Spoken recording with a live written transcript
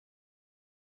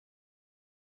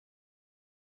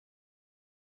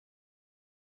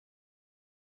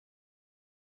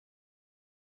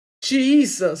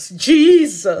Jesus,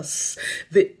 Jesus,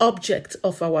 the object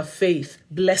of our faith.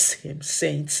 Bless him,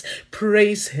 saints.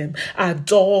 Praise him,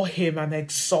 adore him, and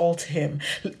exalt him.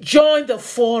 Join the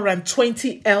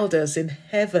 24 elders in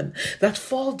heaven that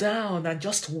fall down and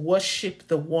just worship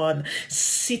the one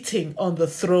sitting on the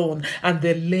throne, and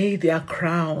they lay their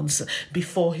crowns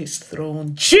before his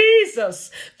throne.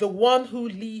 Jesus, the one who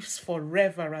lives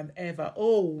forever and ever.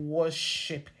 Oh,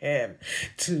 worship him.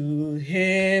 To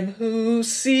him who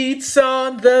sits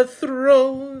on the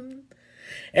throne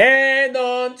and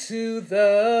unto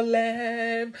the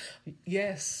Lamb.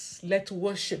 Yes, let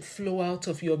worship flow out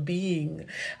of your being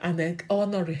and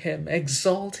honor him,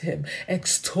 exalt him,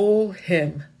 extol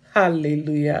him.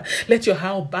 Hallelujah. Let your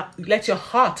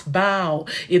heart bow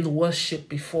in worship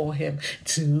before him.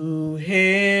 To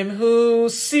him who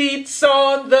sits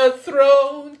on the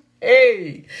throne,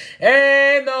 hey,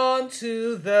 and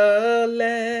unto the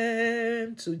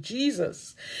Lamb, to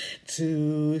Jesus,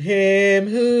 to him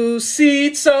who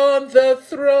sits on the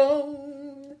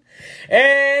throne,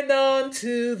 and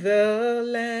unto the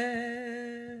Lamb.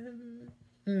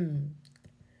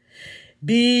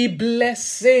 Be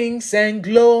blessings and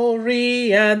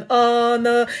glory and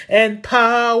honor and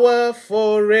power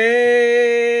forever.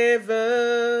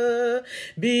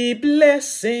 Be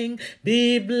blessings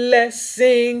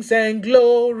and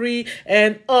glory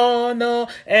and honor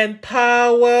and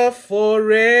power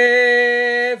forever.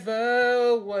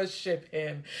 Worship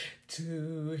him.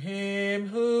 To him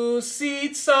who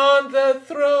sits on the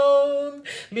throne.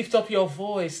 Lift up your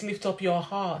voice, lift up your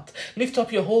heart, lift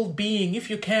up your whole being. If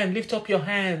you can, lift up your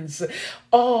hands.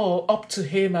 All up to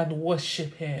him and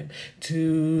worship him.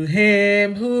 To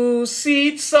him who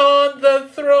sits on the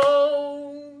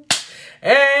throne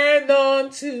and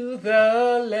unto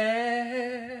the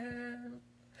Lamb.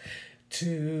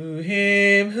 To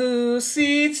him who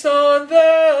sits on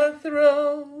the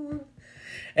throne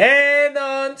and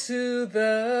unto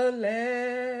the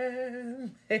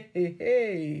Lamb. Hey, hey,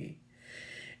 hey.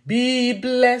 Be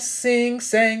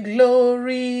blessings and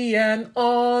glory and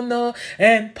honor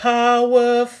and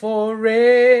power forever.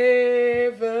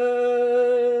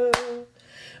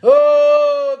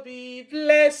 Oh, be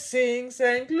blessings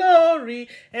and glory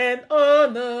and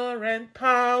honor and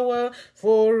power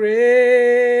forever.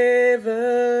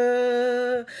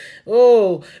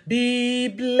 Oh, be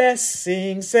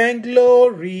blessings and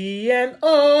glory and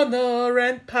honor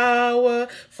and power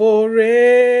forever.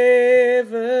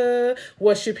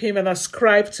 Worship him and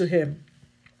ascribe to him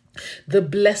the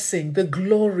blessing, the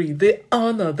glory, the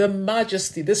honor, the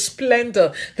majesty, the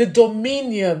splendor, the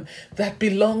dominion that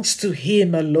belongs to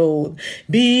him alone.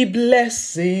 Be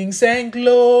blessings and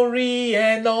glory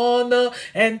and honor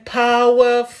and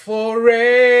power forever.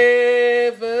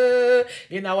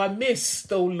 In our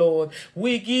midst, O Lord,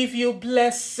 we give you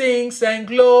blessings and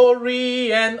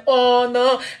glory and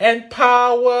honor and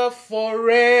power forever.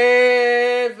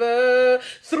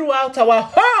 Throughout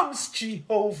our homes,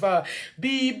 Jehovah,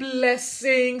 be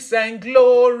blessings and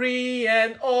glory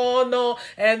and honor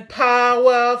and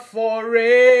power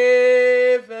forever.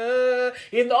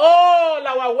 In all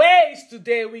our ways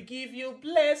today, we give you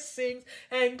blessings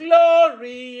and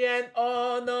glory and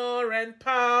honor and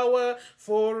power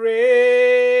forever.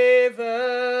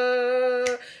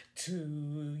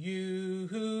 To you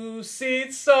who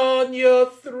sits on your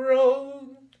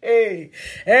throne, hey,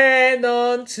 and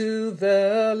unto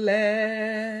the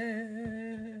Lamb.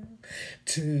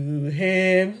 To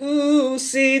him who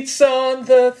sits on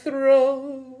the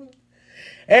throne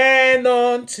and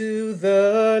unto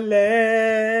the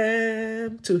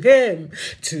Lamb. To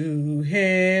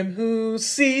him who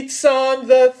sits on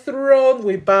the throne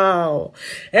we bow,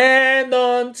 and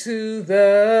unto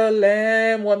the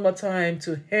Lamb. One more time.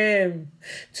 To him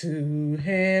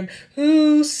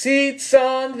who sits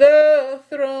on the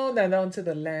throne, and unto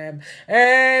the Lamb,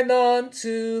 and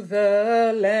unto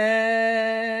the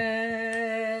Lamb.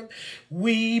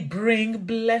 We bring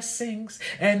blessings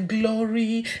and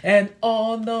glory and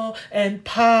honor and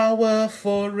power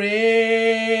forever.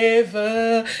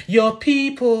 Your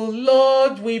people,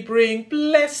 Lord, we bring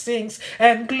blessings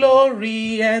and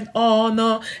glory and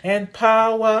honor and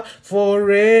power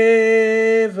forever.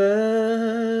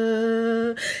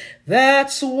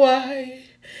 That's why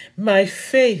my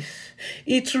faith,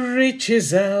 it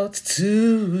reaches out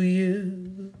to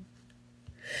you.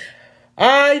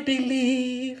 I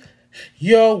believe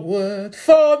your word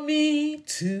for me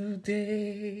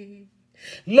today.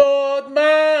 Lord,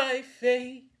 my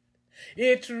faith,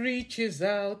 it reaches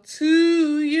out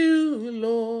to you,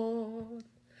 Lord.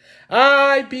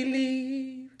 I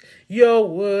believe your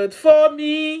word for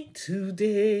me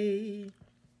today.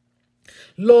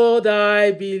 Lord,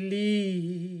 I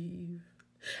believe,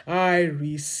 I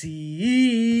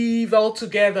receive. All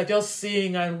together, just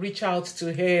sing and reach out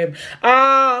to him.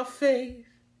 Our faith,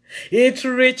 it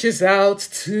reaches out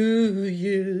to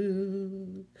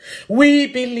you. We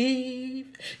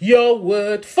believe your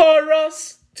word for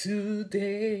us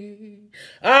today.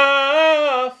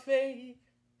 Our faith,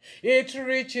 it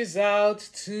reaches out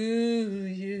to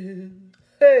you.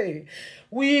 Hey,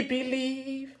 we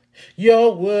believe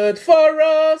your word for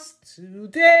us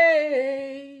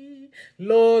today.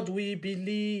 Lord, we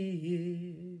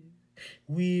believe,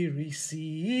 we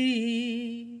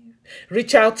receive.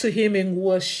 Reach out to him in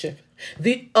worship.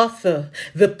 The author,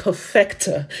 the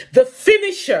perfecter, the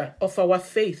finisher of our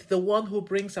faith, the one who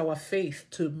brings our faith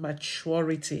to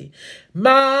maturity.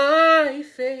 My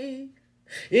faith,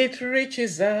 it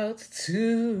reaches out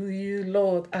to you,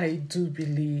 Lord. I do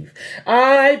believe.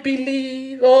 I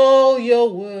believe all your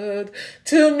word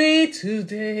to me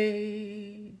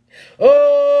today.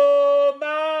 Oh,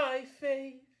 my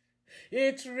faith,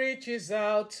 it reaches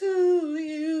out to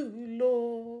you,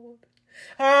 Lord.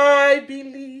 I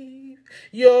believe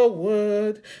your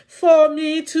word for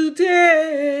me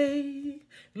today.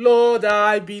 Lord,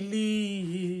 I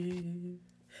believe,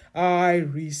 I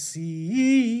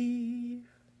receive.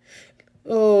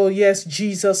 Oh, yes,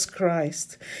 Jesus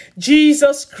Christ.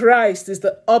 Jesus Christ is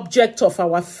the object of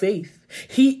our faith.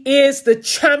 He is the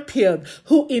champion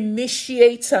who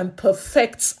initiates and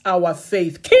perfects our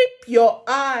faith. Keep your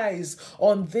eyes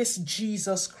on this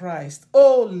Jesus Christ.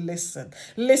 Oh,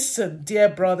 listen, dear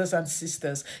brothers and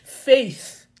sisters.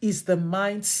 Faith is the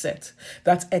mindset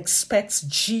that expects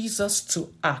Jesus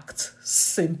to act.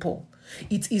 Simple.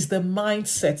 It is the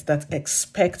mindset that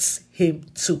expects him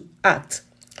to act.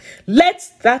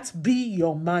 Let that be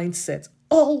your mindset.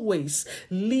 Always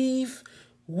live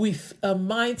with a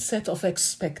mindset of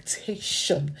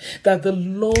expectation that the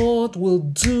Lord will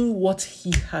do what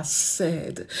he has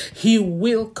said. He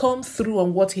will come through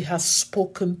on what he has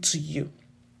spoken to you.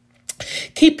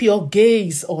 Keep your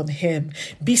gaze on him.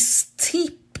 Be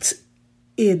steeped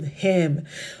in him.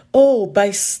 Oh,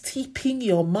 by steeping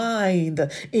your mind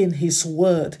in his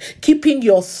word, keeping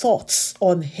your thoughts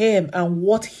on him and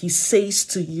what he says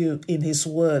to you in his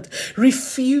word.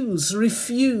 Refuse,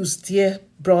 dear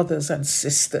brothers and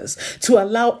sisters, to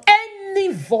allow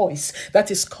any voice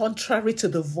that is contrary to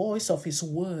the voice of his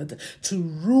word to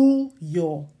rule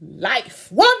your life.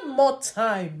 One more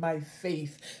time, my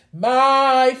faith,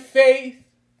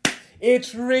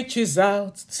 it reaches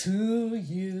out to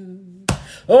you.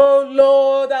 Oh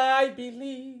Lord, I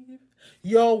believe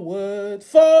your word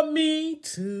for me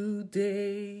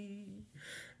today.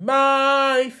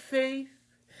 My faith,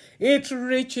 it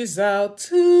reaches out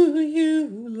to you,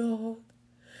 Lord.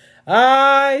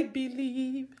 I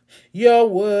believe your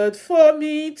word for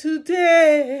me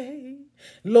today.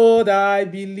 Lord, I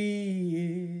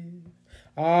believe,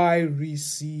 I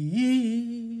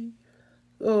receive.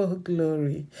 Oh,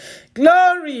 glory.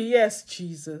 Glory, yes,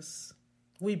 Jesus.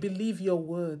 We believe your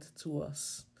word to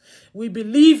us. We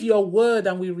believe your word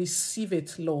and we receive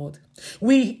it, Lord.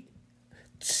 We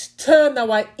turn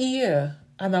our ear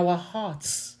and our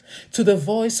hearts to the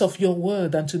voice of your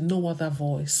word and to no other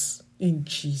voice. In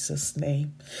Jesus'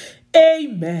 name.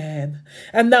 Amen.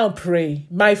 And now pray.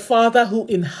 My Father who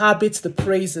inhabits the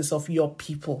praises of your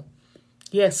people.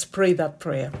 Yes, pray that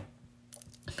prayer.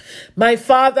 My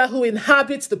Father who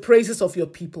inhabits the praises of your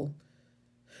people.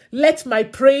 Let my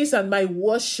praise and my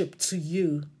worship to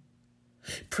you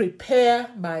prepare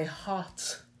my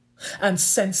heart and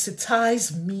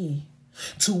sensitize me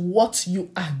to what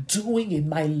you are doing in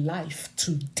my life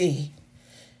today.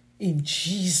 In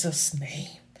Jesus'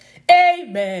 name.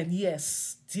 Amen.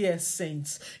 Yes, dear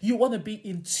saints, you want to be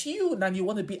in tune and you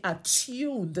want to be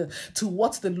attuned to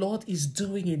what the Lord is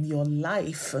doing in your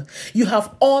life. You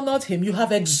have honored him, you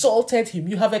have exalted him,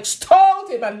 you have extolled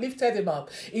him and lifted him up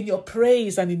in your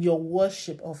praise and in your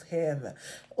worship of him.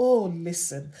 Oh,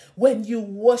 listen, when you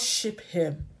worship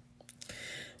him,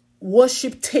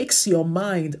 worship takes your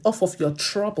mind off of your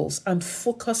troubles and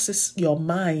focuses your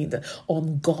mind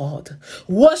on God.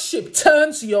 Worship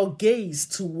turns your gaze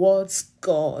towards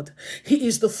God. He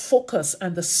is the focus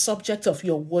and the subject of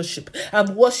your worship.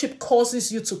 And worship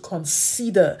causes you to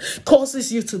consider,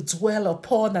 causes you to dwell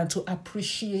upon and to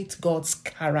appreciate God's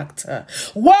character.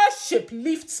 Worship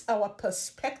lifts our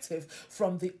perspective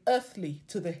from the earthly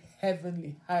to the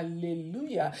heavenly.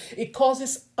 Hallelujah. It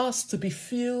causes us to be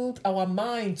filled, our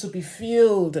mind to be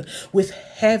filled with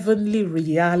heavenly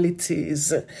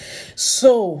realities.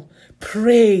 So,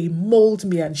 pray, mold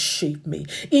me and shape me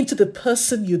into the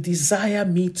person you desire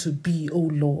me to be, O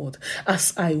Lord,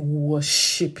 as I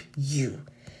worship you.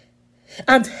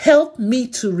 and help me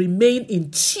to remain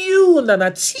in tune and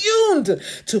attuned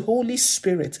to Holy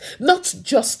Spirit, not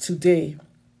just today,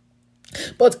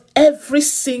 but every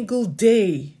single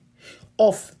day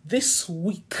of this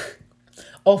week,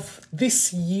 of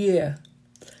this year.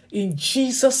 In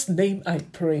Jesus' name I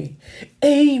pray.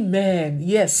 Amen.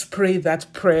 Yes, pray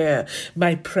that prayer,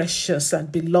 my precious and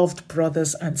beloved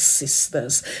brothers and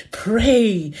sisters.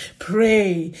 Pray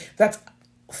that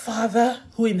Father,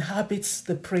 who inhabits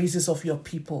the praises of your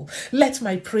people, let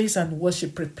my praise and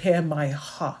worship prepare my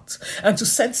heart and to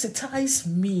sensitize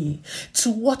me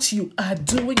to what you are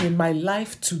doing in my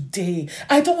life today.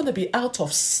 I don't want to be out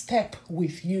of step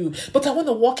with you, but I want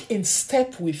to walk in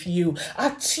step with you,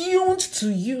 attuned to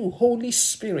you, Holy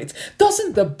Spirit.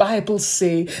 Doesn't the Bible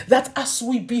say that as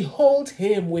we behold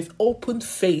him with open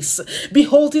face,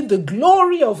 beholding the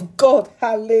glory of God,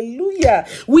 hallelujah,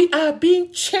 we are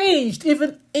being changed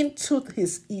even into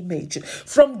his image,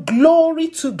 from glory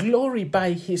to glory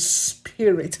by his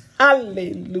Spirit.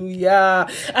 Hallelujah.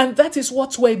 And that is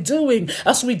what we're doing.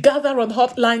 As we gather on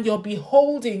Hotline, you're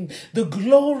beholding the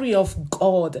glory of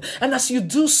God. And as you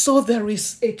do so, there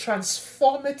is a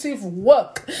transformative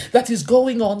work that is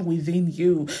going on within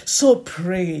you. So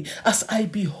pray, as I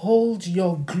behold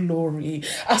your glory,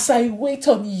 as I wait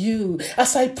on you,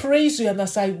 as I praise you, and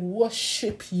as I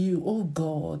worship you, oh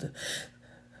God.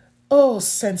 Oh,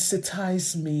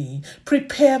 sensitize me,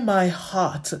 prepare my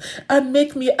heart, and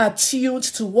make me attuned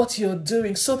to what you're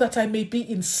doing so that I may be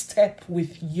in step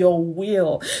with your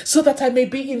will, so that I may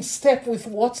be in step with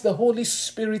what the Holy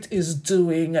Spirit is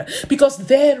doing. Because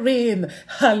therein,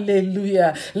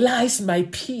 hallelujah, lies my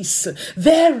peace.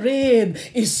 Therein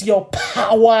is your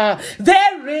power.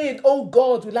 Therein, oh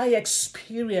God, will I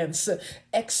experience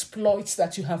exploits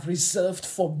that you have reserved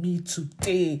for me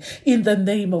today. In the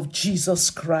name of Jesus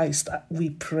Christ, we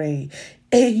pray.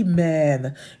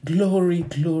 Amen. Glory,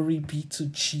 glory be to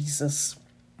Jesus.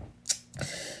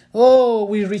 Oh,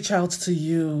 we reach out to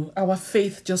you. Our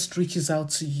faith just reaches out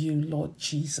to you, Lord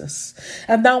Jesus.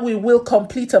 And now we will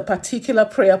complete a particular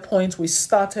prayer point we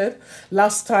started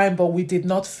last time, but we did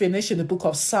not finish, in the book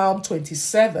of Psalm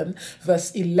 27,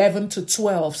 verse 11 to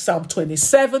 12. Psalm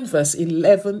 27, verse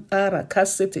 11.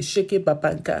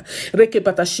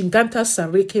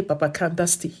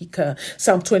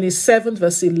 Psalm 27,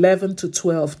 verse 11 to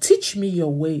 12. Teach me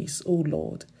your ways, O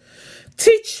Lord.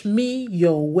 Teach me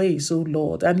your ways, O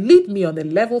Lord, and lead me on a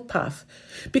level path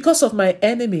because of my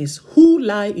enemies who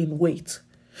lie in wait.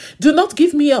 Do not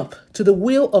give me up to the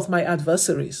will of my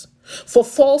adversaries, for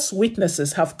false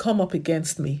witnesses have come up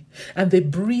against me, and they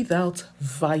breathe out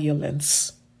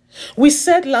violence. We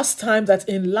said last time that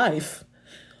in life,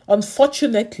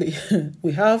 unfortunately,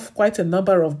 we have quite a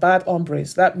number of bad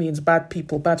hombres. That means bad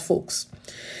people, bad folks.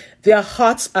 Their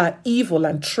hearts are evil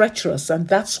and treacherous, and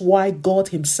that's why God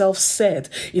himself said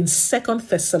in 2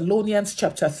 Thessalonians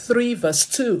chapter 3, verse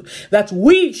 2, that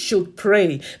we should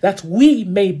pray that we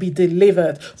may be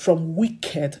delivered from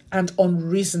wicked and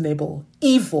unreasonable,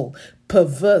 evil,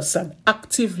 perverse, and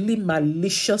actively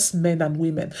malicious men and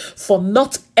women, for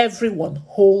not everyone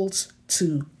holds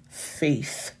to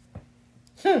faith.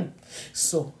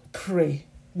 So pray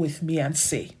with me and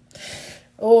say,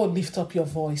 oh, lift up your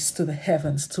voice to the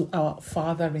heavens, to our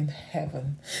Father in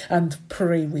heaven, and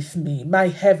pray with me. My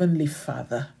heavenly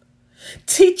Father,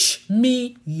 teach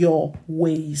me your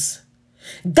ways.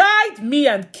 Guide me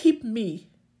and keep me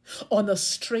on a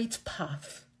straight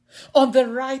path, on the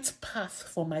right path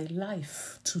for my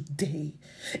life today,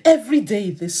 every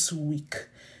day this week,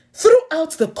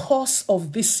 throughout the course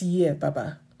of this year,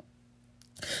 Baba.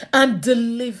 And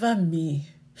deliver me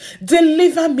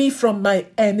from my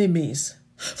enemies,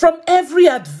 from every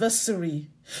adversary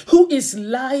who is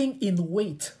lying in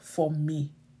wait for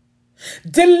me.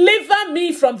 Deliver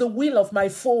me from the will of my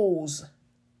foes,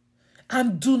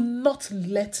 and do not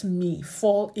let me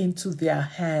fall into their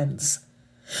hands,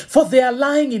 for they are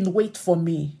lying in wait for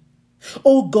me.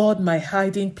 O God, my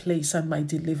hiding place and my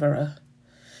deliverer,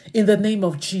 in the name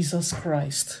of Jesus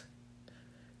Christ,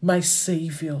 my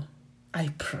Savior,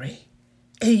 I pray.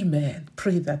 Amen.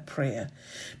 Pray that prayer.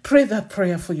 Pray that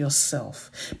prayer for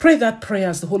yourself. Pray that prayer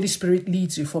as the Holy Spirit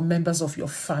leads you for members of your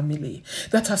family,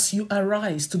 that as you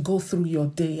arise to go through your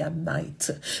day and night,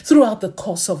 throughout the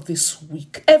course of this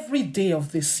week, every day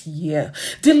of this year,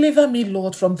 deliver me,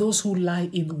 Lord, from those who lie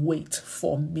in wait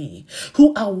for me,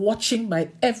 who are watching my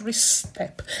every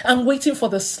step and waiting for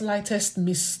the slightest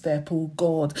misstep, oh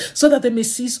God, so that they may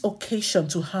seize occasion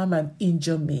to harm and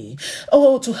injure me,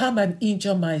 to harm and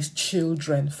injure my children,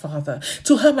 children, Father,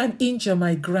 to harm and injure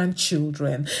my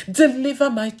grandchildren. Deliver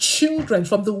my children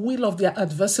from the will of their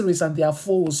adversaries and their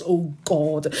foes, O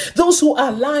God. Those who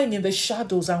are lying in the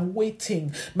shadows and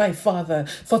waiting, my Father,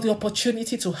 for the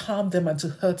opportunity to harm them and to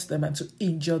hurt them and to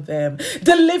injure them.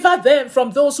 Deliver them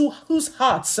from those whose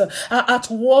hearts are at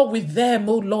war with them,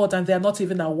 O Lord, and they are not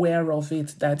even aware of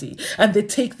it, Daddy. And they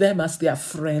take them as their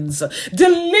friends.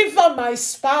 Deliver my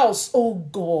spouse, O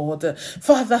God.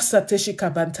 Father Sateshi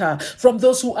Kabanta, from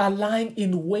those who are lying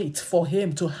in wait for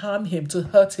him, to harm him, to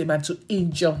hurt him, and to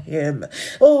injure him.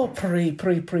 Oh, pray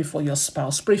for your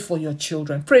spouse. Pray for your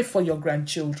children. Pray for your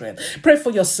grandchildren. Pray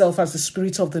for yourself as the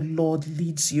Spirit of the Lord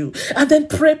leads you. And then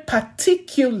pray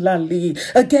particularly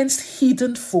against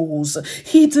hidden foes,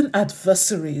 hidden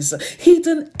adversaries,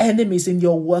 hidden enemies in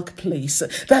your workplace.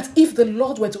 That if the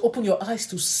Lord were to open your eyes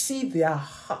to see their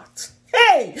heart,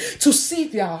 to see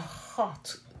their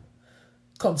heart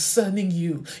concerning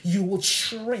you, you would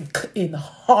shrink in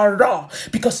horror,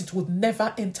 because it would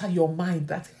never enter your mind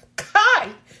that,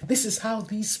 this is how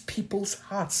these people's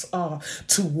hearts are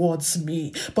towards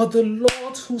me. But the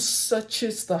Lord who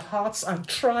searches the hearts and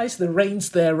tries the reins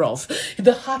thereof,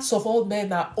 the hearts of all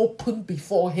men are open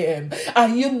before him. Are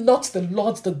you not the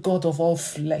Lord, the God of all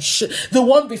flesh, the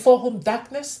one before whom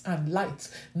darkness and light,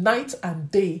 night and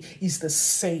day is the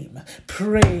same?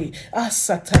 Pray,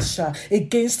 Asatasha,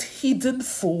 against hidden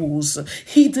foes,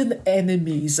 hidden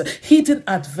enemies, hidden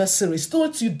adversaries,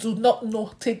 those you do not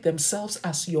know take themselves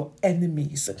as your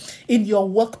enemies. In your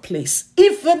workplace,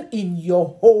 even in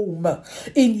your home,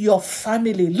 in your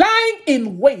family, lying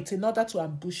in wait in order to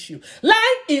ambush you, lying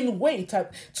in wait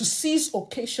to seize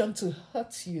occasion to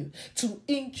hurt you, to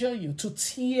injure you, to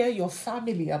tear your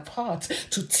family apart,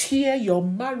 to tear your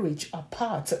marriage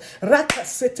apart.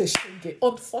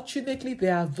 Unfortunately,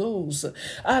 there are those.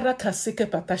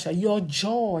 Your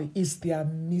joy is their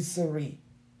misery.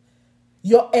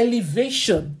 Your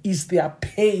elevation is their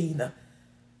pain.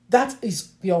 That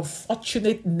is the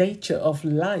unfortunate nature of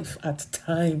life at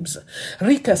times.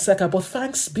 Rika Saka, but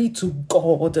thanks be to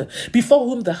God, before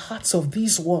whom the hearts of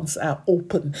these ones are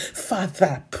open.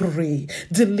 Father, pray,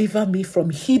 deliver me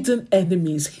from hidden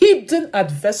enemies, hidden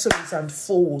adversaries and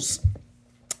foes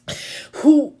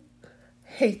who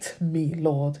hate me,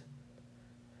 Lord.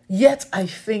 Yet I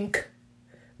think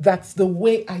that the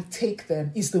way I take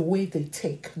them is the way they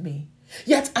take me.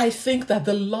 Yet I think that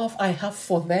the love I have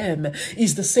for them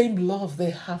is the same love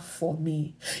they have for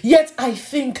me. Yet I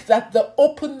think that the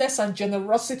openness and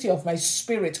generosity of my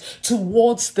spirit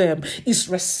towards them is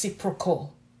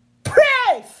reciprocal.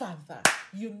 Pray, Father.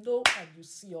 You know and you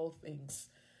see all things.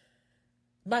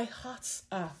 My heart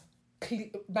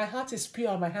is pure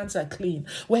and my hands are clean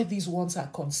where these ones are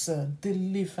concerned.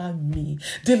 Deliver me.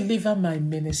 Deliver my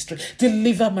ministry.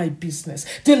 Deliver my business.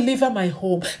 Deliver my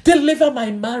home. Deliver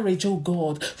my marriage, oh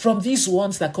God, from these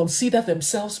ones that consider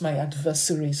themselves my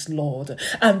adversaries, Lord.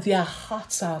 And their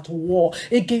hearts are at war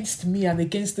against me and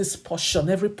against this portion,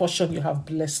 every portion you have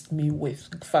blessed me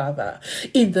with, Father.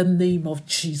 In the name of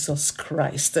Jesus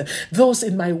Christ. Those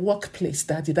in my workplace,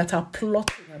 Daddy, that are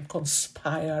plotting and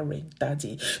conspiring,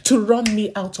 Daddy, to run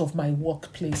me out of my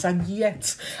workplace, and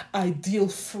yet I deal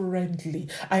friendly.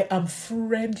 I am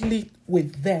friendly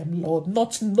with them, Lord,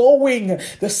 not knowing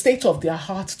the state of their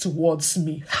heart towards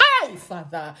me. Hi,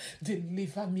 Father,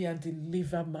 deliver me and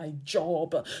deliver my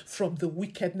job from the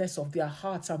wickedness of their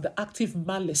hearts and the active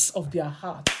malice of their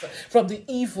hearts, from the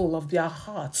evil of their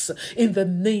hearts, in the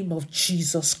name of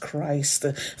Jesus Christ.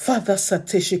 Father,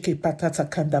 Sateshike Patata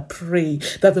Kanda, pray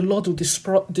that the Lord will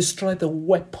destroy the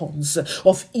weapons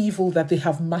of evil that they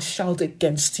have marshaled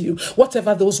against you,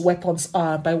 whatever those weapons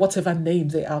are, by whatever name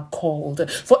they are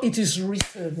called. For it is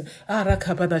written,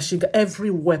 every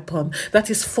weapon that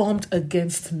is formed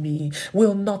against me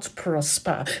will not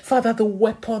prosper. Father, the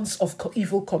weapons of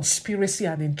evil conspiracy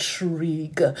and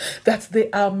intrigue that they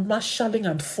are marshalling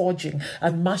and forging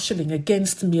and marshalling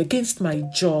against me, against my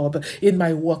job, in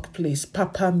my workplace,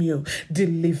 Papa mio,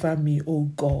 deliver me, oh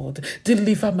God.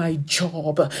 Deliver my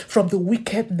job from the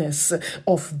wickedness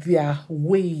of their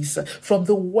ways, from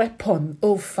the weapon,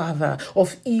 oh Father,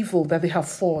 of evil that they have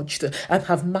forged and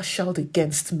have marshaled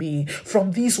against me,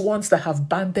 from these ones that have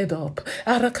banded up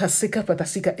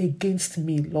against against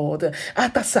me, Lord. In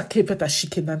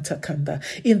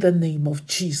the name of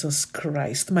Jesus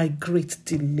Christ, my great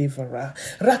deliverer.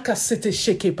 Rakasete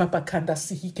sheke papakanda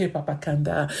sihike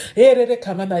papakanda. Erere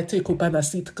kamana ite kubana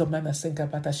sit kamana senga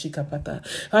pata shika pata.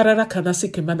 Arara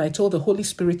kanasi kemana. I told the Holy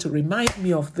Spirit to remind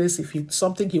me of this if it's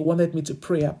something He wanted me to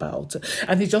pray about.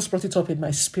 And He just brought it up in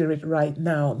my spirit right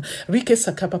now. Rike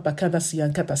sakapa pakanda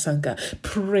siyankata sanga.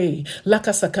 Pray.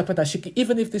 Laka sakapa dashiki.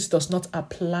 Even if this does not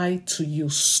apply to you,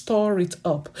 store it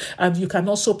up. And you can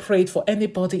also pray it for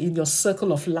anybody in your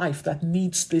circle of life that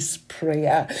needs this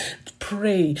prayer.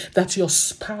 Pray that your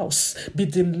spouse be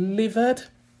delivered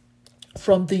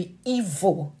from the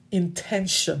evil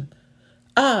intention.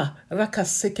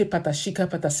 Rakaseke patashika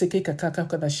pataseke kakaka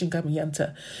kadashinga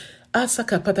miyanta.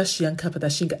 Asaka padashianka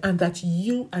padashinga, and that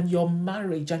you and your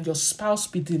marriage and your spouse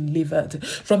be delivered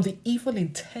from the evil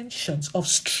intentions of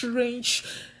strange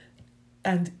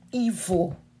and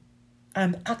evil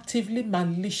and actively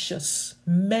malicious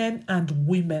men and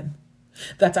women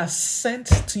that are sent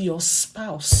to your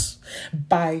spouse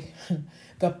by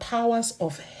the powers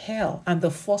of hell and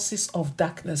the forces of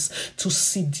darkness to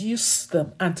seduce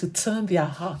them and to turn their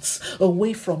hearts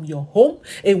away from your home,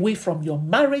 away from your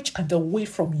marriage, and away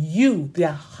from you,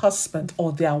 their husband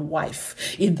or their wife.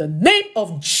 In the name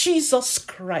of Jesus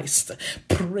Christ,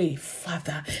 pray,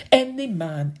 Father, any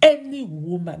man, any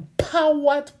woman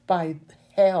powered by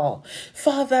hell,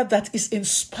 Father, that is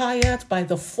inspired by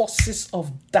the forces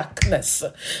of darkness,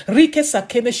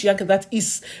 that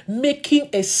is making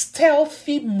a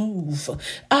stealthy move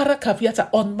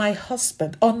on my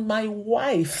husband, on my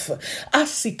wife,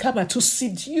 asikama, to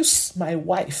seduce my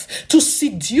wife, to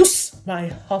seduce my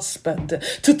husband,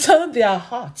 to turn their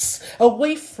hearts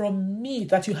away from me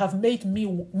that you have made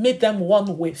them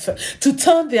one with, to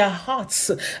turn their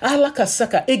hearts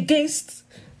against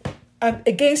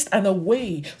and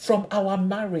away from our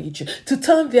marriage, to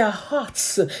turn their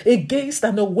hearts against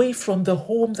and away from the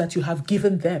home that you have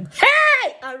given them.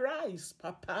 Hey, arise,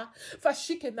 Papa,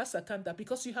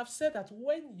 because you have said that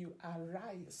when you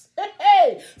arise,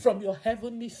 from your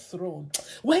heavenly throne,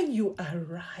 when you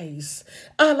arise,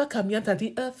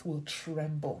 the earth will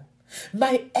tremble.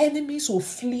 My enemies will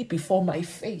flee before my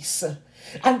face,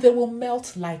 and they will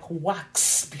melt like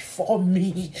wax before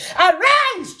me.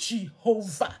 Arise,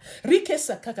 Jehovah,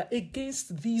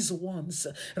 against these ones,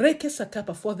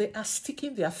 for they are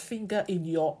sticking their finger in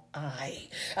your eye,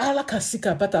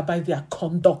 by their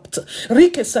conduct.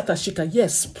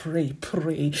 Yes, pray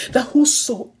that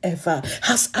whosoever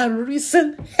has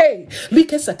arisen,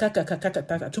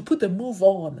 to put the move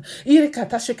on,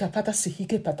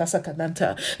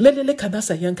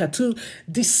 to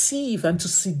deceive and to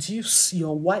seduce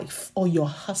your wife or your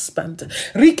husband.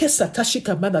 Pray,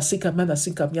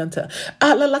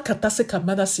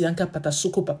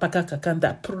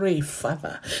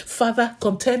 Father,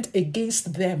 contend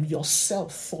against them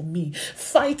yourself for me.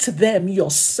 Fight them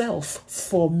yourself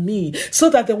for me, so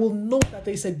that they will know that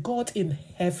there is a God in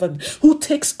heaven who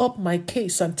takes up my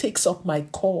case and takes up my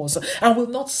cause and will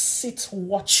not sit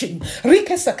watching.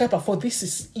 For this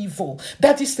is evil.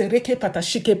 That is the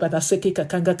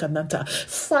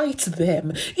fight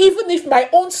them. Even if my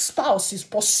own spouse is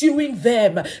pursuing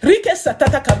them,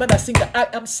 I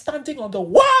am standing on the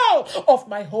wall of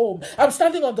my home. I'm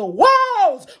standing on the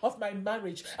walls of my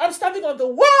marriage. I'm standing on the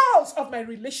walls of my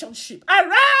relationship.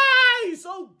 Arise,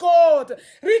 oh God,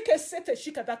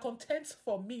 that contends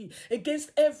for me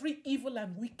against every evil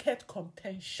and wicked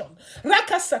contention.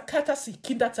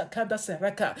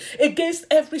 Against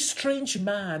every strange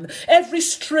man, every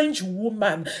strange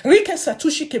woman,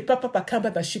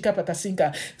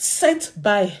 sent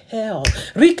by hell,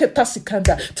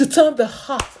 to turn the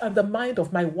heart and the mind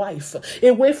of my wife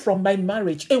away from my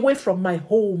marriage, away from my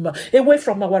home, away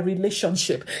from our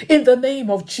relationship. In the name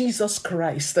of Jesus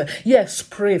Christ, yes,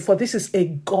 pray, for this is a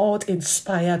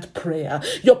God-inspired prayer.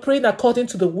 You're praying according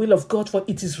to the will of God, for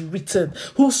it is written,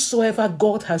 whosoever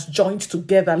God has joined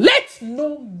together, let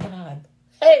no man,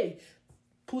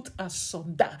 put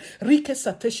asunder.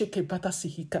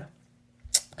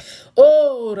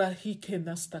 Oh, rahike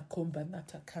nasta komba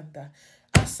natakanda.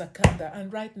 Asakanda,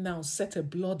 and right now set a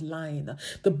bloodline,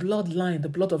 the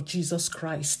blood of Jesus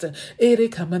Christ,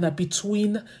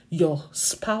 between your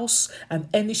spouse and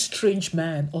any strange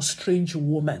man or strange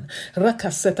woman.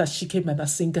 Rakaseta shike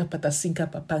manasinga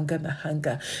patasinga papanga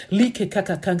nahanga like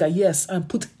kakakanga. Yes, and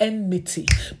put enmity.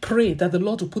 Pray that the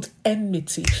Lord will put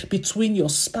enmity between your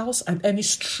spouse and any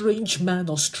strange man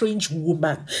or strange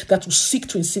woman that will seek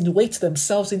to insinuate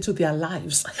themselves into their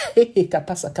lives.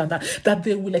 That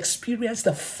they will experience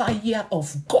the fire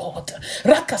of God.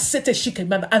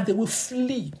 And they will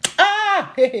flee.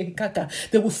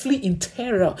 They will flee in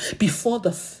terror before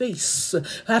the face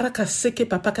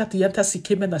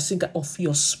of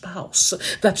your spouse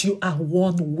that you are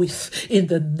one with, in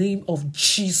the name of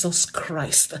Jesus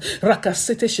Christ.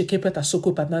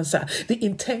 The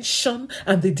intention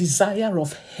and the desire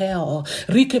of hell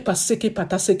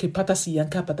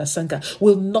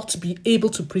will not be able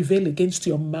to prevail against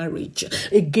your marriage,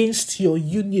 against your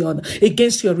union,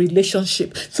 against your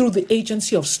relationship through the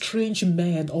agency of strange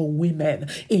men or women,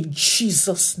 in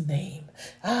Jesus' name.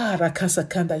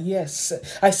 Rakasakanda, yes,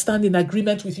 I stand in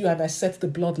agreement with you and I set the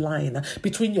bloodline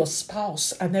between your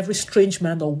spouse and every strange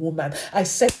man or woman. I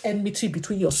set enmity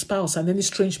between your spouse and any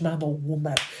strange man or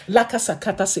woman.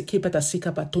 Lakasakata sekebata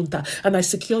sikabatunta, and I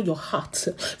secure your heart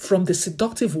from the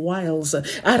seductive wiles and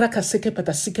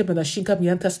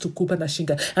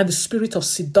the spirit of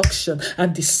seduction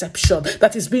and deception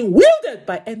that is being wielded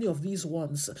by any of these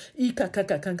ones.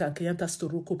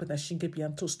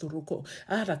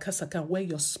 Where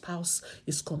your spouse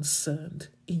is concerned,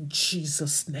 in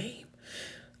Jesus' name.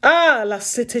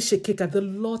 The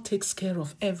Lord takes care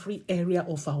of every area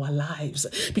of our lives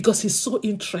because He's so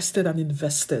interested and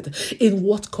invested in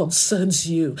what concerns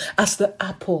you as the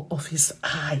apple of His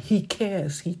eye. He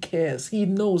cares, He cares, He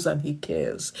knows and He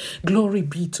cares. Glory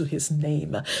be to His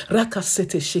name. And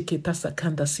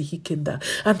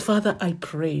Father, I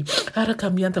pray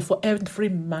for every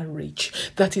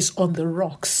marriage that is on the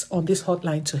rocks on this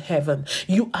hotline to heaven.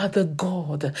 You are the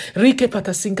God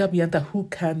who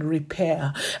can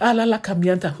repair.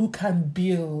 Who can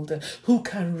build, who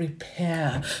can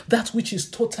repair that which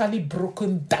is totally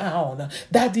broken down.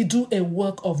 Daddy, do a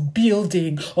work of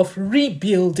building, of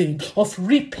rebuilding, of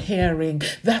repairing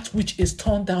that which is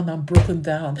torn down and broken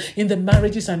down in the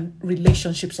marriages and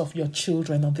relationships of your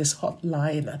children on this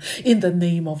hotline. In the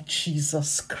name of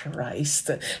Jesus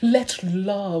Christ, let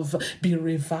love be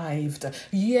revived.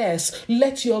 Yes,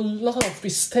 let your love be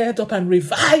stirred up and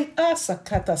revived.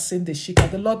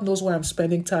 The Lord knows why I'm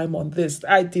spending time on this.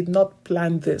 I did not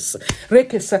plan this.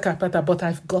 But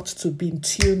I've got to be in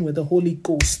tune with the Holy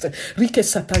Ghost. And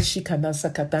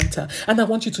I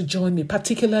want you to join me,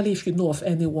 particularly if you know of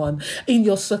anyone in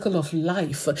your circle of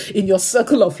life, in your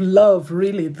circle of love,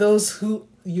 really, those who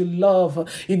you love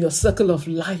in your circle of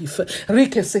life,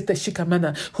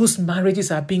 whose marriages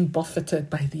are being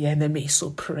buffeted by the enemy. So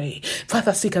pray,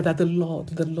 Father, that the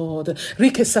Lord,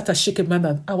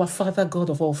 our Father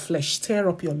God of all flesh, stir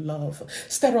up your love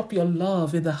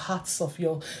in the hearts of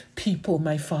your people,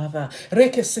 my Father.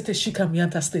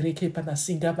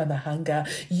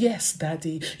 Yes,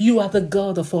 Daddy, you are the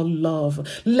God of all love.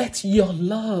 Let your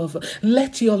love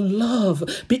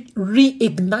be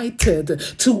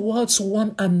reignited towards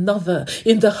one another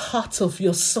in the hearts of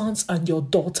your sons and your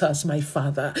daughters, my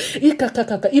Father.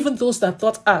 Even those that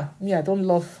thought, I don't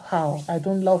love her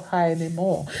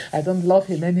anymore. I don't love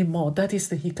him anymore. That is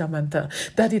the hikamanta.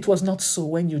 That it was not so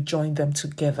when you joined them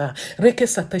together. Reke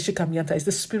sateshikamyanta is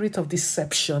the spirit of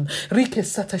deception. Reke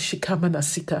satashikamana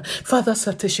sika. Father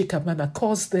sateshikamana,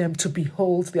 cause them to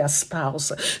behold their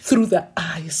spouse through the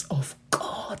eyes of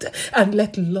God, and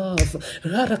let love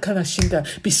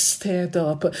be stirred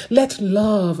up. Let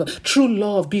love, true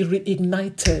love, be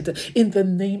reignited in the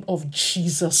name of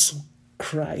Jesus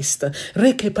Christ. I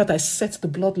set the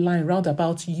bloodline round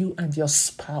about you and your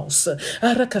spouse. And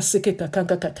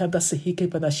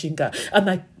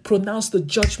I pronounce the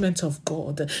judgment of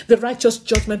God, the righteous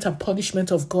judgment and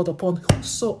punishment of God upon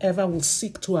whosoever will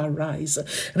seek to arise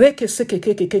to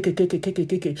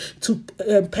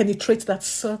penetrate that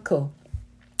circle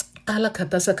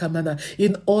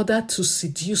in order to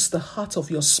seduce the heart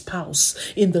of your spouse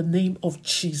in the name of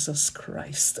Jesus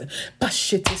Christ.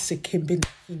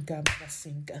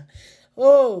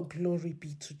 Oh, glory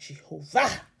be to Jehovah.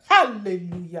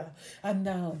 Hallelujah. And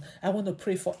now I want to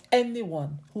pray for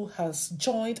anyone who has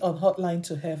joined on Hotline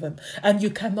to Heaven and you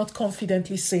cannot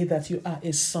confidently say that you are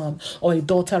a son or a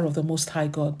daughter of the Most High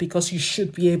God, because you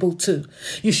should be able to.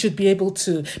 You should be able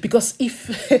to. Because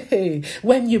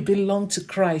when you belong to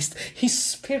Christ, His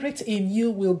Spirit in you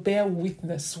will bear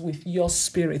witness with your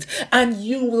spirit, and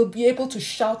you will be able to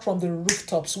shout from the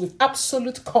rooftops with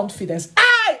absolute confidence,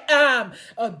 I am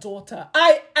a daughter.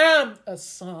 I am a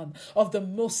son of the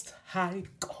Most High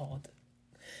God.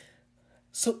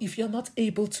 So if you're not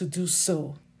able to do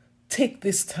so, take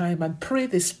this time and pray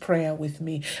this prayer with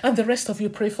me. And the rest of you,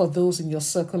 pray for those in your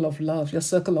circle of love, your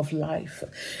circle of life,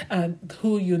 and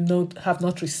who you know have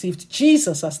not received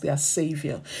Jesus as their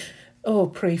Savior. Oh,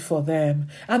 pray for them.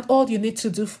 And all you need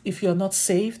to do if you're not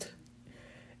saved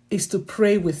is to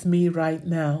pray with me right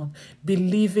now,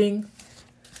 believing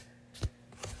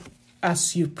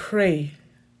as you pray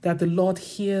that the Lord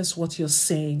hears what you're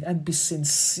saying and be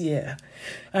sincere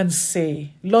and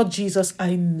say, Lord Jesus,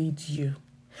 I need you.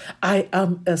 I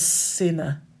am a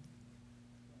sinner,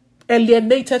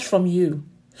 alienated from you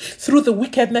through the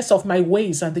wickedness of my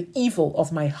ways and the evil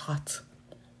of my heart.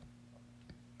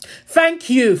 Thank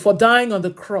you for dying on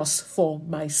the cross for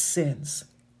my sins.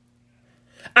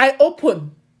 I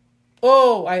open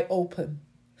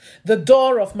the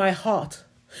door of my heart,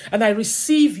 and I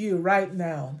receive you right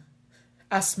now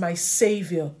as my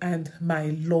Savior and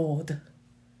my Lord.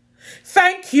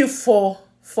 Thank you for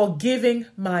forgiving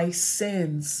my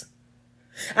sins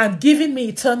and giving me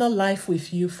eternal life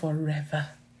with you forever.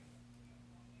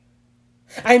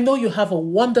 I know you have a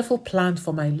wonderful plan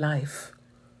for my life.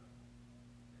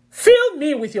 Fill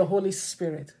me with your Holy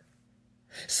Spirit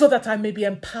so that I may be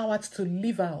empowered to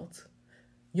live out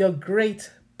your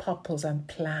great purpose and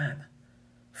plan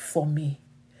for me.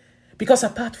 Because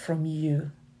apart from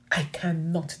you, I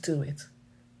cannot do it.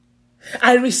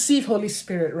 I receive Holy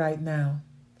Spirit right now,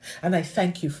 and I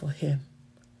thank you for him.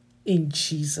 In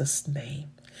Jesus'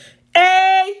 name.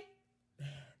 Amen.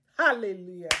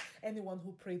 Hallelujah. Anyone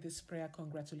who prayed this prayer,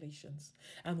 congratulations.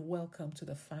 And welcome to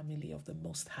the family of the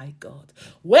Most High God.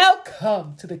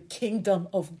 Welcome to the kingdom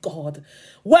of God.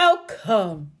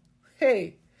 Welcome,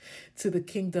 to the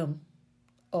kingdom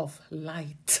of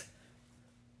light.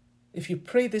 If you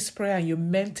pray this prayer and you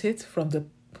meant it from the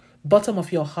bottom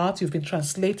of your heart, you've been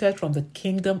translated from the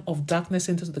kingdom of darkness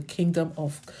into the kingdom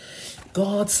of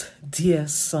God's dear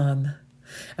Son.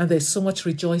 And there's so much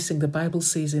rejoicing, the Bible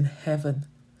says, in heaven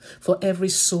for every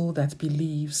soul that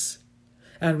believes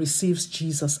and receives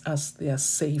Jesus as their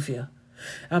Savior.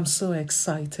 I'm so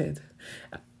excited.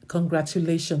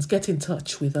 Congratulations. Get in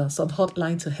touch with us on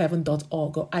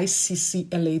hotline-to-heaven.org or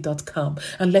iccla.com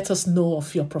and let us know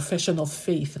of your profession of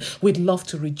faith. We'd love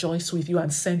to rejoice with you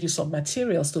and send you some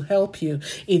materials to help you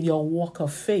in your walk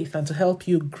of faith and to help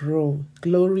you grow.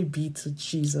 Glory be to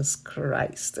Jesus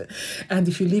Christ. And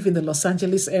if you live in the Los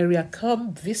Angeles area,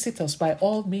 come visit us by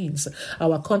all means.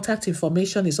 Our contact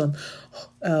information is on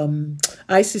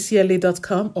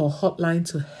iccla.com or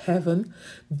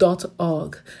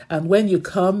hotline-to-heaven.org. And when you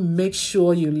come, make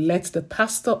sure you let the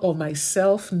pastor or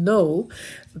myself know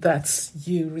that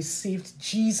you received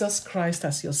Jesus Christ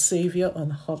as your Savior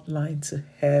on Hotline to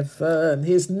Heaven.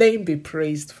 His name be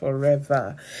praised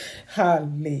forever.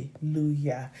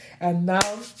 Hallelujah. And now,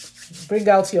 bring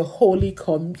out your Holy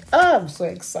Communion. I'm so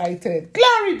excited.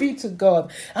 Glory be to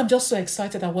God. I'm just so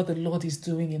excited at what the Lord is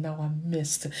doing in our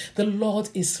midst. The Lord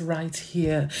is right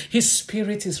here. His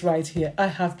Spirit is right here. I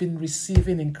have been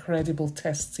receiving incredible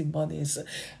testimonies.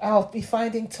 I'll be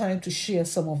finding time to share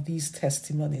some of these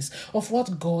testimonies of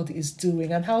what God is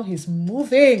doing and how he's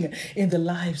moving in the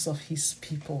lives of his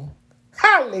people.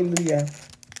 Hallelujah.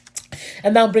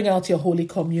 And now bring out your Holy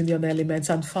Communion elements.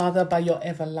 And Father, by your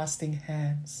everlasting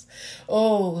hands,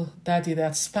 oh, Daddy,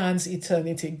 that spans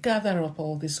eternity, gather up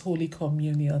all this Holy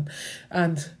Communion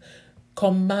and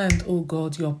command, oh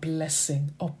God, your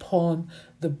blessing upon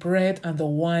the bread and the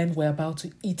wine we're about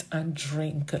to eat and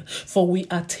drink. For we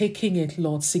are taking it,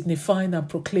 Lord, signifying and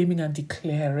proclaiming and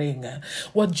declaring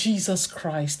what Jesus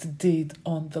Christ did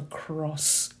on the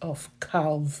cross of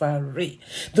Calvary,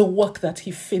 the work that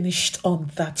he finished on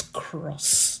that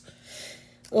cross.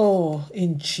 Oh,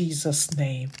 in Jesus'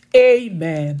 name,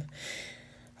 amen.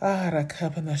 And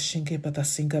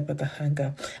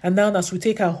now as we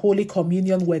take our Holy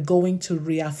Communion, we're going to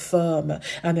reaffirm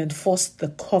and enforce the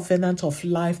covenant of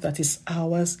life that is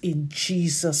ours in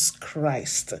Jesus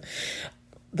Christ.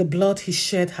 The blood he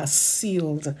shed has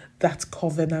sealed that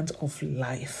covenant of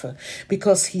life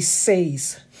because he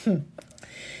says,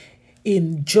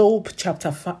 in Job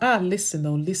chapter 5,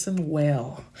 listen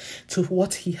well to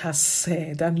what he has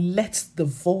said and let the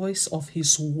voice of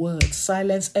his word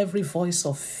silence every voice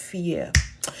of fear,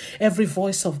 every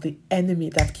voice of the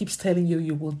enemy that keeps telling you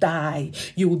you will die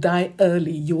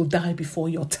early, you will die before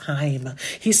your time.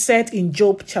 He said in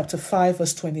Job chapter 5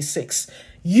 verse 26,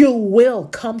 you will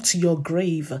come to your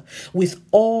grave with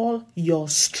all your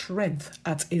strength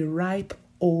at a ripe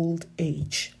old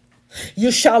age.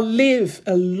 You shall live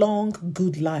a long,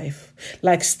 good life.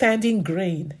 Like standing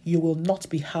grain, you will not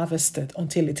be harvested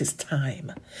until it is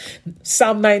time.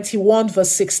 Psalm 91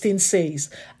 verse 16 says,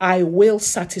 I will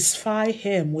satisfy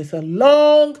him with a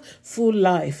long, full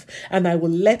life, and I will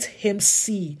let him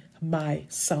see my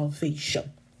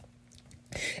salvation.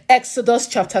 Exodus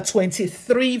chapter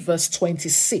 23 verse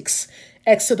 26.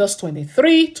 Exodus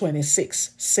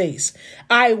 23:26 says,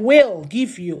 I will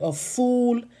give you a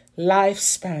full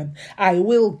lifespan. I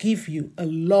will give you a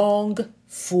long,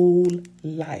 full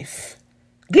life.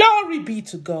 Glory be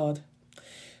to God.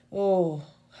 Oh,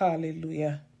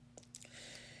 Hallelujah.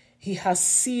 He has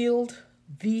sealed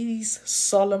these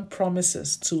solemn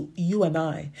promises to you and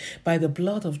I by the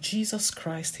blood of Jesus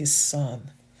Christ, his Son.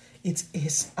 It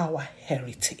is our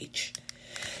heritage.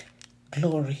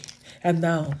 Glory. And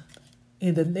now,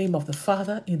 in the name of the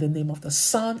Father, in the name of the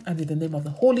Son, and in the name of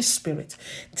the Holy Spirit,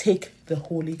 take the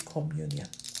Holy Communion.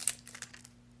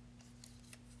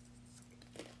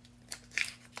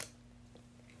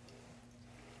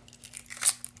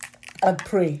 And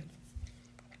pray.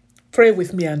 Pray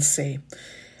with me and say,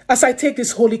 as I take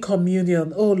this Holy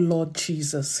Communion, oh Lord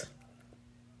Jesus,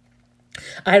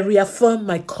 I reaffirm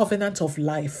my covenant of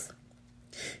life,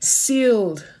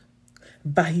 sealed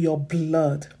by your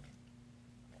blood.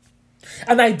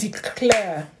 And I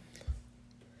declare,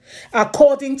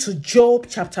 according to Job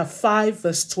chapter 5,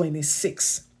 verse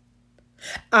 26,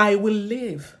 I will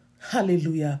live,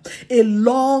 hallelujah, a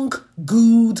long,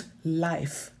 good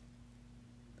life.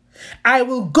 I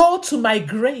will go to my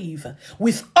grave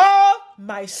with all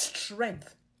my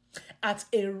strength at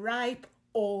a ripe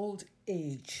old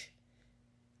age.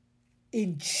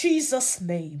 In Jesus'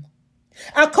 name.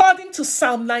 According to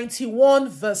Psalm 91,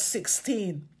 verse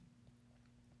 16,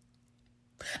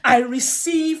 I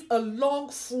receive a long,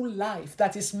 full life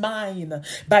that is mine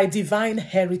by divine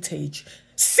heritage,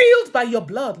 sealed by your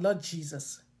blood, Lord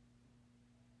Jesus.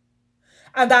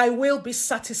 And I will be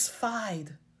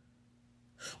satisfied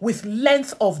with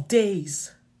length of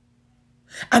days,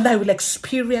 and I will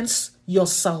experience your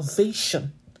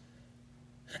salvation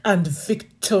and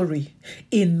victory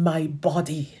in my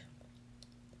body.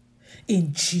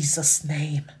 In Jesus'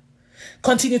 name.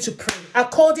 Continue to pray.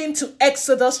 According to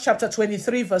Exodus chapter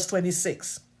 23, verse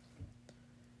 26,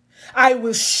 I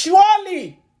will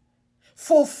surely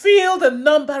fulfill the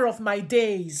number of my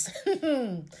days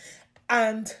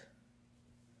and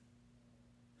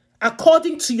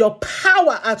according to your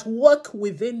power at work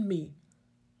within me,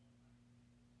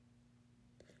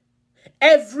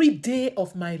 every day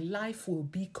of my life will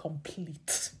be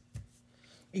complete.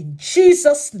 In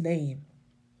Jesus' name.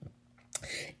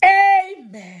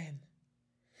 Amen.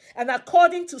 And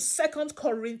according to 2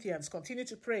 Corinthians, continue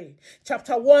to pray,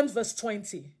 chapter 1, verse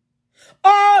 20,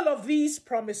 all of these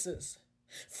promises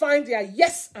find their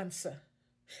yes answer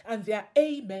and their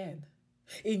amen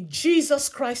in Jesus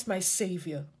Christ, my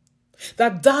Savior,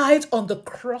 that died on the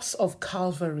cross of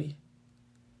Calvary,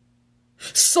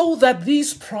 so that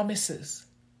these promises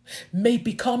may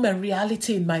become a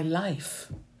reality in my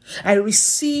life. I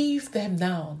receive them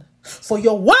now. For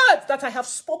your word that I have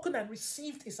spoken and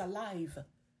received is alive.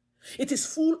 It is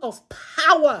full of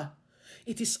power.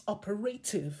 It is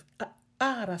operative.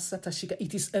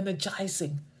 It is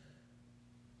energizing.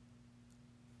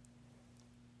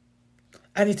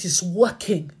 And it is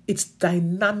working its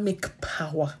dynamic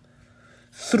power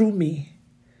through me.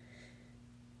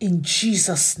 In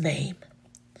Jesus' name.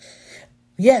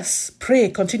 Yes, pray,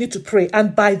 continue to pray.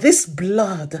 And by this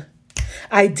blood,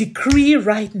 I decree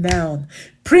right now,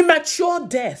 premature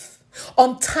death,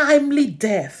 untimely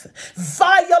death,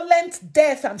 violent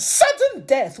death, and sudden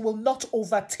death will not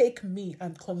overtake me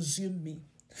and consume me.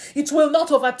 It will not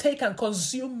overtake and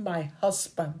consume my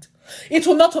husband. It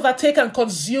will not overtake and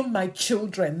consume my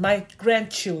children, my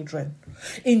grandchildren.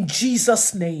 In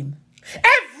Jesus' name.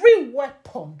 Every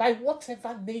weapon, by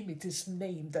whatever name it is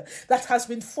named, that has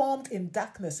been formed in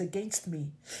darkness against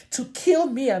me to kill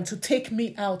me and to take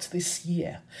me out this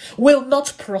year will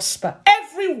not prosper.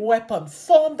 Every weapon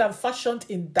formed and fashioned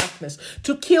in darkness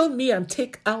to kill me and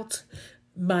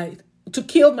to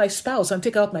kill my spouse and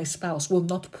take out my spouse will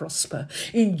not prosper.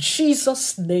 In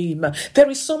Jesus' name. There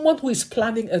is someone who is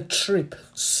planning a trip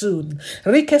soon.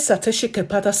 Every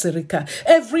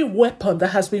weapon that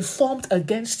has been formed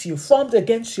against you, formed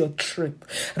against your trip,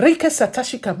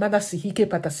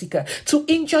 to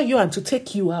injure you and to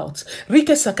take you out,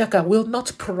 will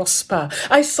not prosper.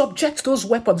 I subject those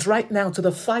weapons right now to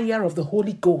the fire of the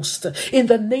Holy Ghost. In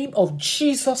the name of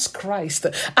Jesus Christ,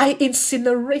 I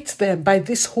incinerate them by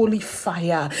this holy fire.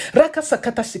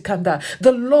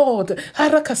 The Lord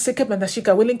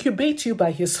will incubate you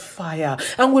by his fire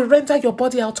and will render your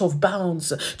body out of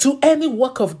bounds to any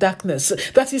work of darkness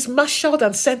that is marshaled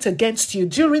and sent against you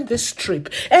during this trip,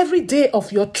 every day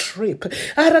of your trip,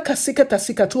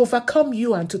 to overcome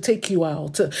you and to take you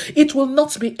out. It will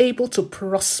not be able to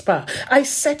prosper. I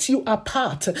set you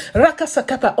apart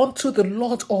unto the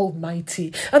Lord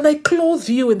Almighty, and I clothe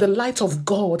you in the light of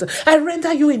God. I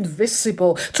render you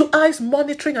invisible to eyes is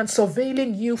monitoring and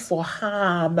surveilling you for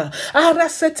harm.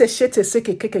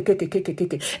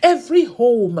 Every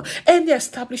home, any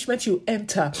establishment you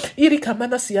enter,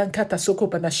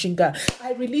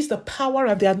 I release the power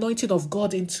and the anointing of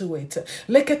God into it.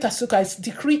 I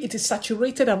decree it is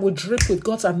saturated and will drip with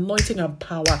God's anointing and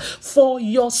power for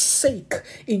your sake,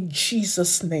 in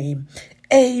Jesus' name.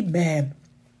 Amen.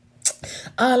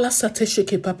 Ala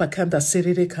satesheke papa kanda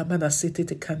serere kamana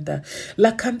setete kanda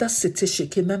la kanda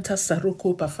setesheke nanta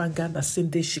saruko pafanga na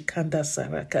sinde shikanda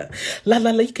saraka la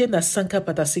like na sanka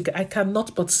padasinga. I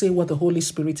cannot but say what the Holy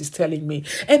Spirit is telling me.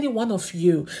 Any one of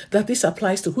you that this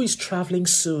applies to who is traveling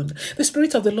soon, the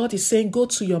Spirit of the Lord is saying, go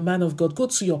to your man of God, go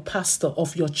to your pastor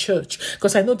of your church,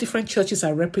 because I know different churches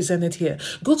are represented here.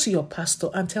 Go to your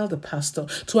pastor and tell the pastor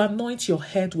to anoint your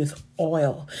head with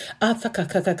oil.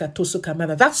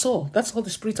 That's all. That's all the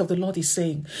Spirit of the Lord is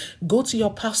saying. Go to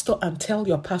your pastor and tell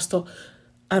your pastor,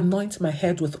 anoint my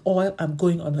head with oil. I'm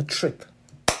going on a trip.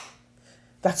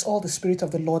 That's all the Spirit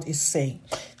of the Lord is saying.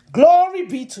 Glory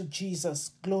be to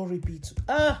Jesus. Glory be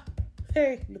to...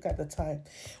 Hey, look at the time.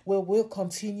 Well, we'll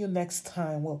continue next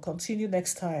time. But the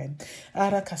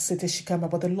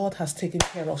Lord has taken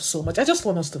care of so much. I just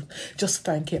want us to just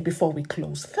thank Him before we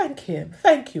close. Thank Him.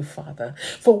 Thank you, Father,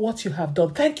 for what you have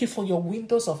done. Thank you for your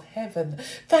windows of heaven.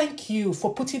 Thank you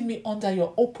for putting me under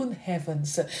your open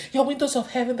heavens. Your windows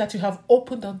of heaven that you have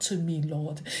opened unto me,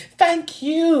 Lord. Thank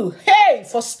you, hey,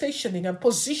 for stationing and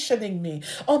positioning me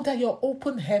under your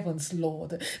open heavens,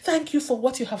 Lord. Thank you for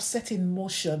what you have set in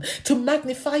motion to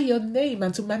magnify your name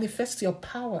and to manifest your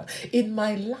power in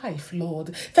my life,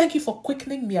 Lord. Thank you for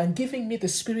quickening me and giving me the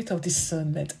spirit of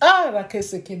discernment. Thank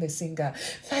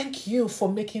you for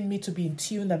making me to be in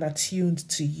tune and attuned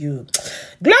to you.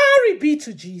 Glory be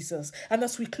to Jesus. And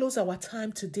as we close our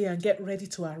time today and get ready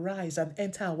to arise and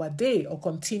enter our day or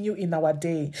continue in our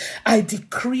day, I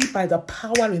decree by the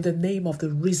power in the name of the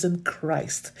risen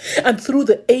Christ and through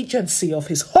the agency of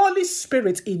His Holy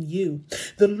Spirit in you,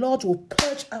 the Lord will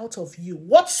purge out of you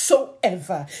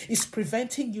whatsoever is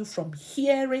preventing you from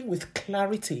hearing with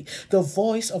clarity the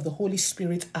voice of the Holy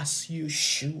Spirit as you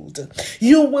should.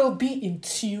 You will be in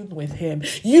tune with Him.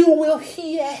 You will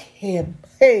hear Him.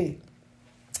 Hey.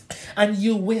 And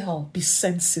you will be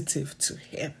sensitive to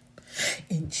Him.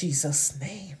 In Jesus'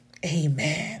 name.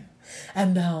 Amen.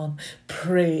 And now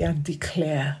pray and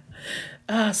declare.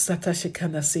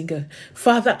 Satashikana Singer.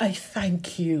 Father, I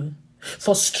thank you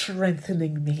for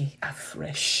strengthening me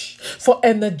afresh, for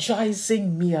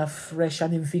energizing me afresh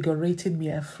and invigorating me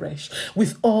afresh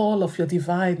with all of your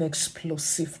divine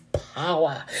explosive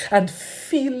power and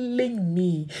filling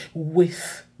me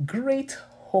with great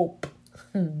hope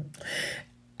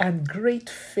and great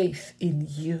faith in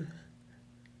you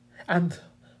and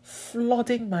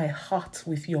flooding my heart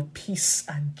with your peace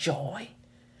and joy.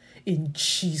 In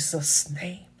Jesus'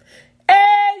 name.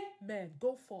 Amen.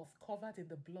 Go forth, covered in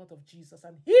the blood of Jesus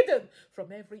and hidden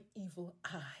from every evil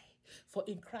eye. For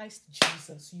in Christ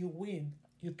Jesus, you win,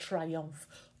 you triumph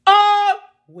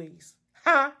always.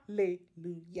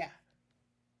 Hallelujah.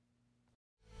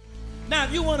 Now,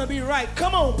 if you want to be right,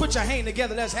 come on, put your hand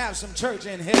together. Let's have some church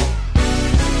in here.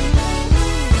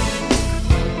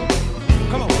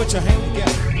 Come on, put your hand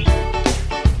together.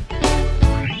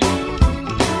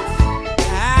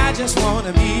 I just want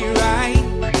to be right.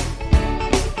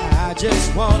 I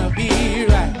just want to be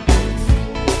right.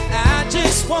 I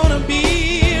just want to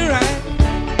be right.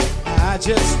 I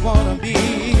just want to be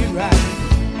right.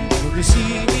 Will you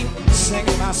see me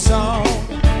singing my song?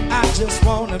 I just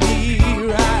want to be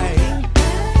right.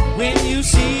 When you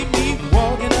see me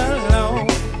walking alone,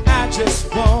 I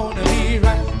just want to be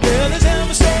right. Girl, let's have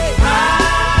me say right.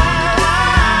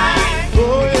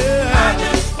 Oh yeah. I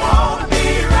just want to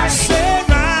be right. Say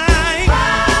right.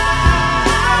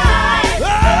 Right. Oh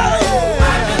yeah. I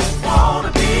just want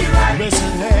to be right.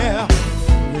 Listen there.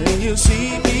 When you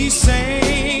see me sing,